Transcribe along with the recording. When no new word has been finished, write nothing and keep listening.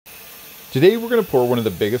Today we're going to pour one of the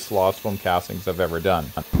biggest lost foam castings I've ever done.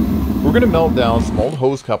 We're going to melt down some old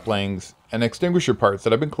hose couplings and extinguisher parts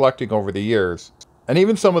that I've been collecting over the years, and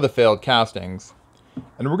even some of the failed castings,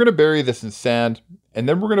 and we're going to bury this in sand, and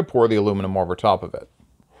then we're going to pour the aluminum over top of it.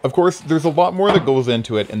 Of course, there's a lot more that goes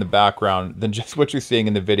into it in the background than just what you're seeing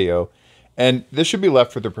in the video, and this should be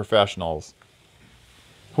left for the professionals.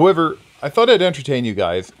 However, I thought I'd entertain you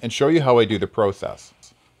guys and show you how I do the process.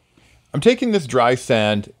 I'm taking this dry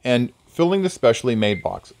sand and filling the specially made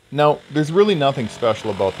box. Now, there's really nothing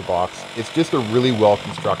special about the box. It's just a really well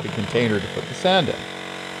constructed container to put the sand in.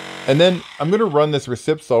 And then I'm going to run this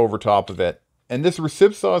recip saw over top of it. And this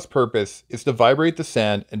recip saw's purpose is to vibrate the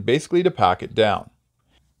sand and basically to pack it down.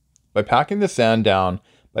 By packing the sand down,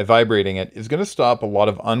 by vibrating it, is going to stop a lot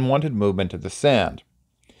of unwanted movement of the sand.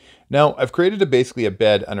 Now, I've created basically a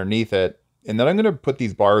bed underneath it, and then I'm going to put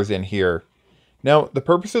these bars in here. Now, the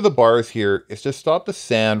purpose of the bars here is to stop the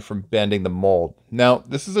sand from bending the mold. Now,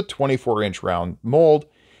 this is a 24-inch round mold,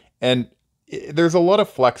 and there's a lot of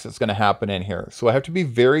flex that's going to happen in here. So I have to be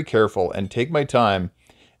very careful and take my time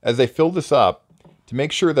as I fill this up to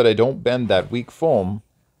make sure that I don't bend that weak foam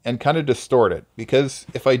and kind of distort it. Because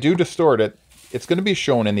if I do distort it, it's going to be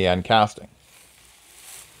shown in the end casting.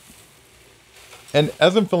 And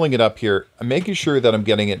as I'm filling it up here, I'm making sure that I'm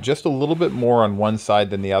getting it just a little bit more on one side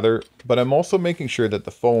than the other, but I'm also making sure that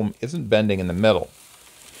the foam isn't bending in the middle.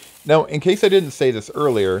 Now, in case I didn't say this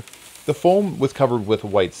earlier, the foam was covered with a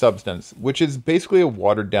white substance, which is basically a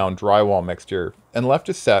watered down drywall mixture, and left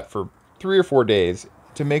to set for 3 or 4 days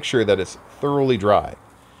to make sure that it's thoroughly dry.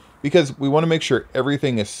 Because we want to make sure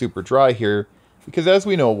everything is super dry here, because as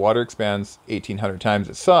we know, water expands 1,800 times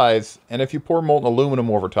its size, and if you pour molten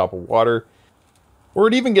aluminum over top of water, or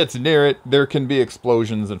it even gets near it, there can be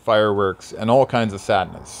explosions and fireworks and all kinds of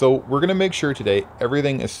sadness. So we're going to make sure today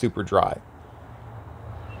everything is super dry.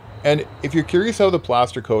 And if you're curious how the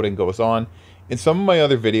plaster coating goes on, in some of my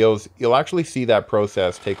other videos, you'll actually see that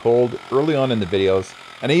process take hold early on in the videos,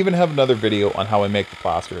 and I even have another video on how I make the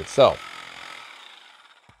plaster itself.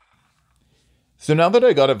 So now that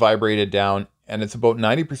I got it vibrated down and it's about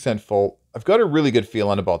 90% full, I've got a really good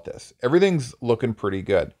feeling about this. Everything's looking pretty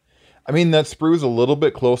good. I mean, that sprue is a little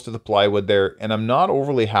bit close to the plywood there, and I'm not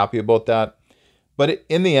overly happy about that, but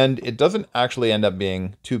in the end, it doesn't actually end up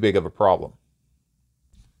being too big of a problem.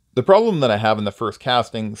 The problem that I have in the first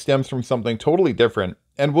casting stems from something totally different,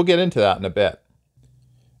 and we'll get into that in a bit.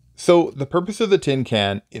 So the purpose of the tin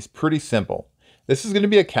can is pretty simple. This is going to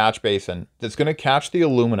be a catch basin that's going to catch the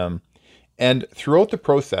aluminum, and throughout the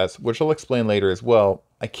process, which I'll explain later as well,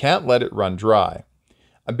 I can't let it run dry.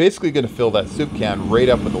 I'm basically going to fill that soup can right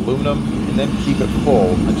up with aluminum and then keep it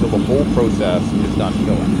full until the whole process is done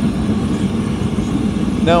filling.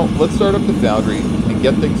 Now, let's start up the foundry and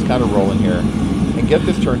get things kind of rolling here and get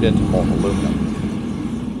this turned into molten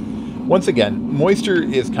aluminum. Once again, moisture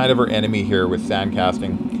is kind of our enemy here with sand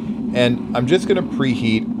casting, and I'm just going to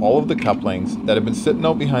preheat all of the couplings that have been sitting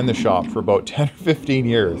out behind the shop for about 10 or 15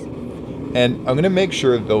 years. And I'm going to make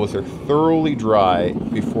sure those are thoroughly dry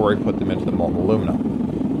before I put them into the molten aluminum,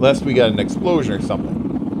 lest we get an explosion or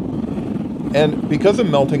something. And because I'm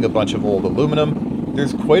melting a bunch of old aluminum,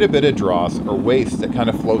 there's quite a bit of dross or waste that kind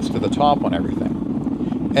of floats to the top on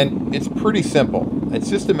everything. And it's pretty simple. It's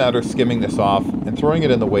just a matter of skimming this off and throwing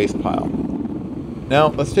it in the waste pile. Now,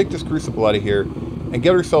 let's take this crucible out of here and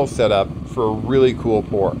get ourselves set up for a really cool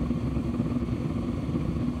pour.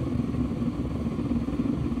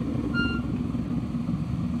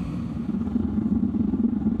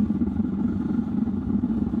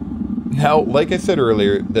 Now, like I said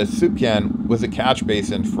earlier, the soup can was a catch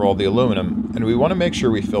basin for all the aluminum, and we want to make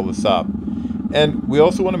sure we fill this up. And we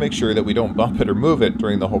also want to make sure that we don't bump it or move it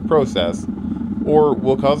during the whole process, or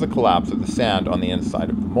we'll cause a collapse of the sand on the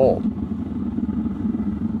inside of the mold.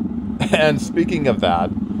 And speaking of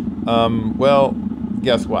that, well,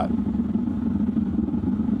 guess what?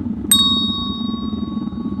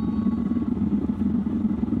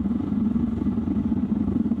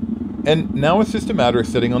 And now it's just a matter of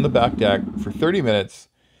sitting on the back deck for 30 minutes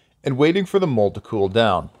and waiting for the mold to cool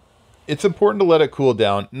down. It's important to let it cool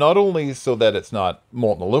down, not only so that it's not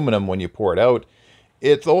molten aluminum when you pour it out,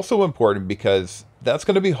 it's also important because that's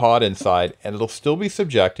going to be hot inside and it'll still be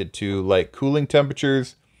subjected to like cooling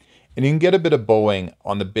temperatures, and you can get a bit of bowing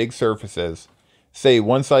on the big surfaces. Say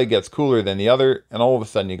one side gets cooler than the other, and all of a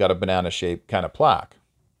sudden you got a banana-shaped kind of plaque.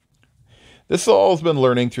 This all has been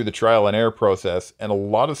learning through the trial and error process and a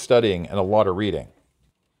lot of studying and a lot of reading.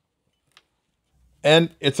 And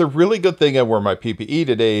it's a really good thing I wore my PPE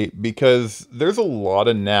today because there's a lot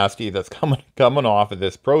of nasty that's coming off of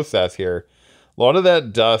this process here. A lot of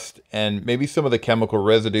that dust and maybe some of the chemical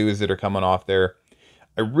residues that are coming off there,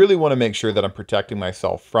 I really want to make sure that I'm protecting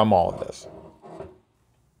myself from all of this.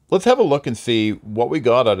 Let's have a look and see what we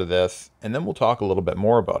got out of this, and then we'll talk a little bit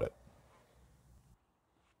more about it.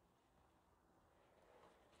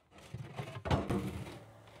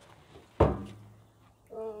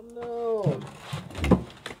 Oh no!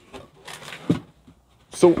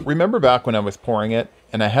 So remember back when I was pouring it,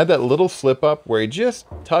 and I had that little slip up where I just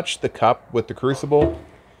touched the cup with the crucible?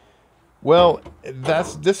 Well,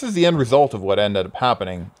 this is the end result of what ended up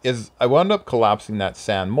happening, is I wound up collapsing that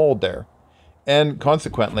sand mold there, and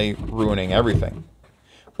consequently ruining everything.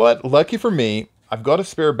 But lucky for me, I've got a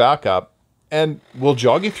spare backup, and we'll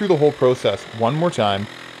jog you through the whole process one more time,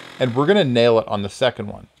 and we're going to nail it on the second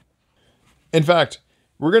one. In fact,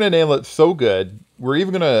 we're going to nail it so good, we're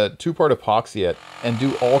even going to two-part epoxy it and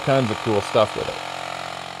do all kinds of cool stuff with it.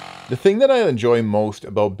 The thing that I enjoy most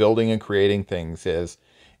about building and creating things is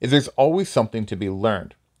there's always something to be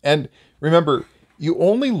learned. And remember, you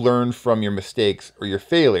only learn from your mistakes or your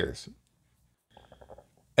failures.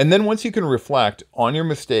 And then once you can reflect on your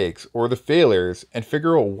mistakes or the failures and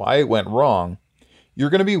figure out why it went wrong, you're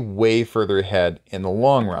going to be way further ahead in the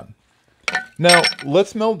long run. Now,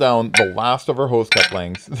 let's melt down the last of our hose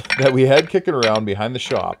couplings that we had kicking around behind the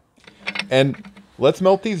shop. And let's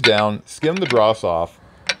melt these down, skim the dross off,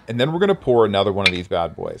 and then we're going to pour another one of these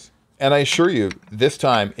bad boys. And I assure you, this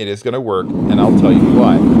time it is going to work, and I'll tell you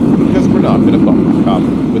why. Because we're not going to bump the cup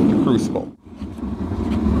with the crucible.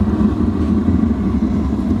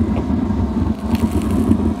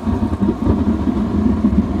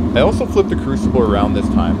 I also flipped the crucible around this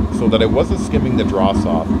time so that I wasn't skimming the dross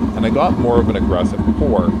off, and I got more of an aggressive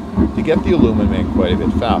pour to get the aluminum in quite a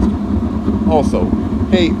bit faster. Also,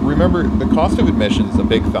 hey, remember, the cost of admission is a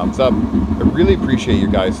big thumbs up. I really appreciate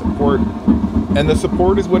your guys' support, and the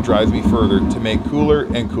support is what drives me further to make cooler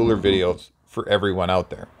and cooler videos for everyone out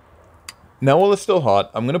there. Now while it's still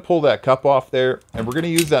hot, I'm going to pull that cup off there, and we're going to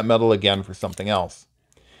use that metal again for something else.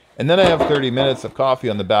 And then I have 30 minutes of coffee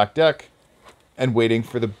on the back deck, and waiting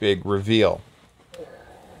for the big reveal.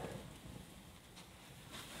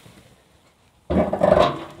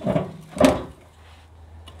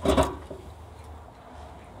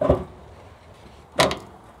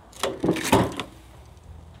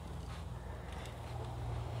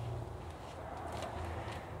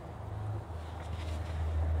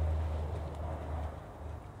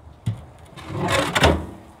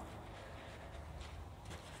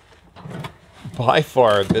 By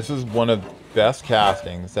far, this is one of the best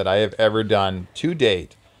castings that I have ever done to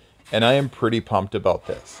date, and I am pretty pumped about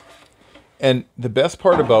this. And the best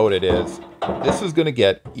part about it is, this is going to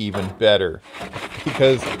get even better,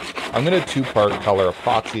 because I'm going to two-part color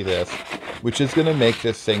epoxy this, which is going to make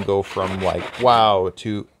this thing go from like, wow,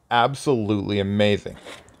 to absolutely amazing.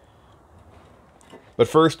 But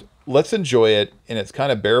first, let's enjoy it in its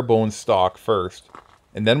kind of bare bones stock first,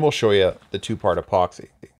 and then we'll show you the two-part epoxy.